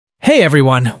Hey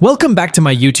everyone, welcome back to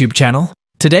my YouTube channel.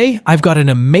 Today, I've got an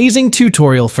amazing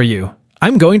tutorial for you.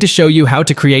 I'm going to show you how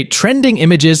to create trending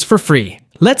images for free.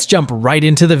 Let's jump right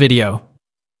into the video.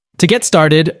 To get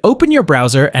started, open your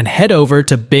browser and head over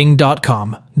to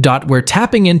bing.com. We're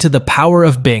tapping into the power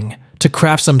of Bing to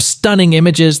craft some stunning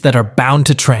images that are bound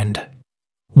to trend.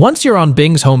 Once you're on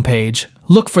Bing's homepage,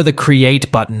 look for the Create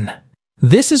button.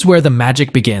 This is where the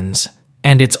magic begins,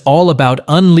 and it's all about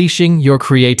unleashing your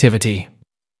creativity.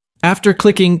 After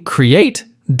clicking Create,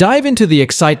 dive into the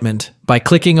excitement by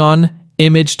clicking on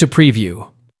Image to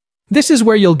Preview. This is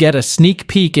where you'll get a sneak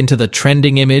peek into the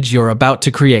trending image you're about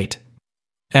to create.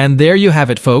 And there you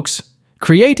have it, folks.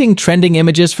 Creating trending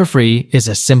images for free is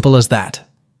as simple as that.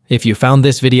 If you found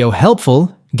this video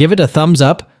helpful, give it a thumbs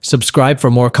up, subscribe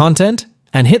for more content,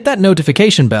 and hit that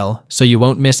notification bell so you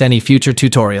won't miss any future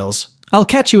tutorials. I'll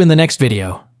catch you in the next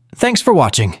video. Thanks for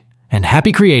watching, and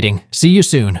happy creating. See you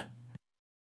soon.